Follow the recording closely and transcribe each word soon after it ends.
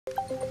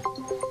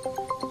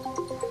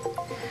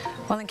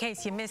Well, in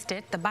case you missed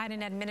it, the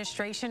Biden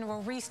administration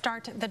will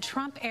restart the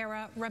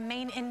Trump-era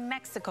Remain in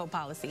Mexico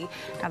policy.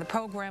 Now, the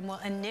program will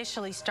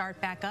initially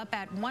start back up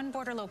at one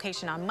border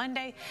location on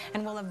Monday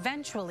and will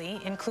eventually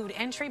include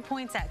entry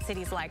points at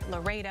cities like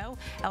Laredo,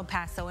 El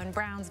Paso, and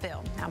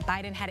Brownsville. Now,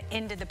 Biden had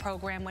ended the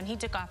program when he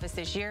took office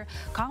this year,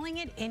 calling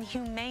it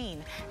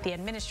inhumane. The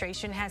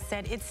administration has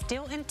said it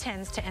still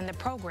intends to end the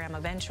program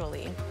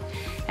eventually.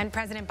 And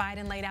President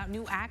Biden laid out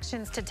new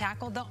actions to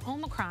tackle the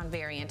Omicron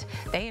variant.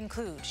 They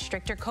include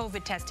stricter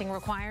COVID testing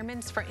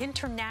requirements for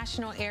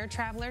international air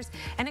travelers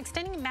and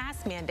extending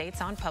mask mandates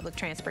on public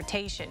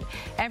transportation.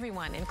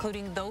 Everyone,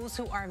 including those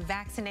who are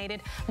vaccinated,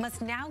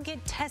 must now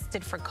get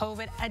tested for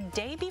COVID a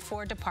day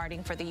before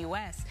departing for the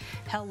U.S.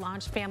 He'll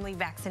launch family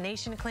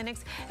vaccination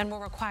clinics and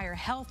will require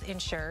health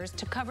insurers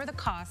to cover the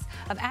costs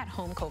of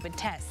at-home COVID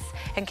tests,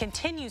 and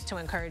continues to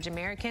encourage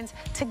Americans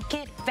to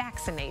get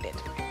vaccinated.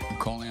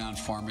 Calling on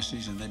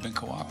pharmacies, and they've been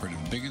cooperative,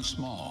 big and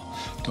small,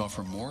 to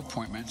offer more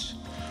appointments,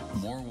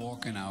 more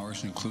walk-in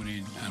hours, including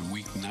on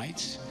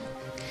weeknights.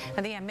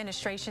 And the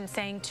administration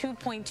saying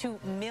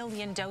 2.2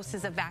 million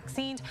doses of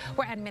vaccines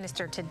were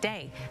administered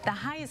today, the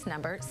highest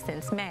number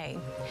since May.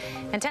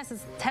 And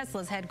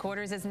Tesla's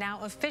headquarters is now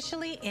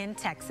officially in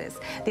Texas.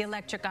 The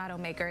electric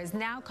automaker is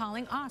now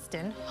calling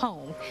Austin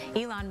home.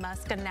 Elon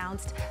Musk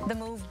announced the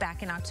move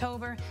back in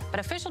October, but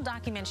official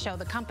documents show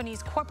the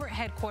company's corporate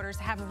headquarters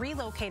have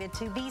relocated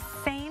to the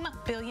same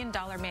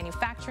billion-dollar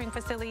manufacturing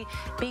facility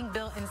being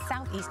built in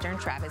southeastern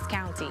Travis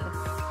County.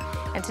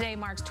 And today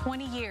marks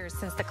 20 years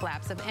since the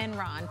collapse of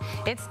Enron.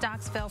 Its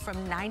stocks fell from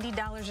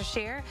 $90 a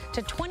share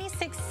to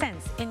 26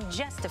 cents in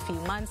just a few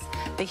months.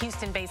 The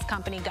Houston-based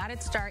company got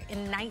its start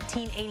in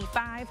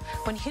 1985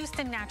 when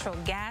Houston Natural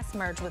Gas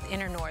merged with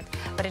InterNorth.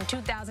 But in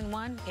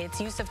 2001, its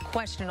use of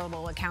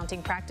questionable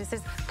accounting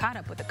practices caught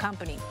up with the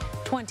company.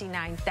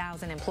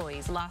 29,000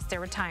 employees lost their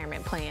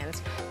retirement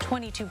plans.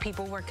 22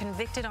 people were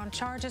convicted on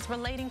charges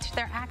relating to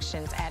their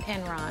actions at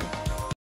Enron.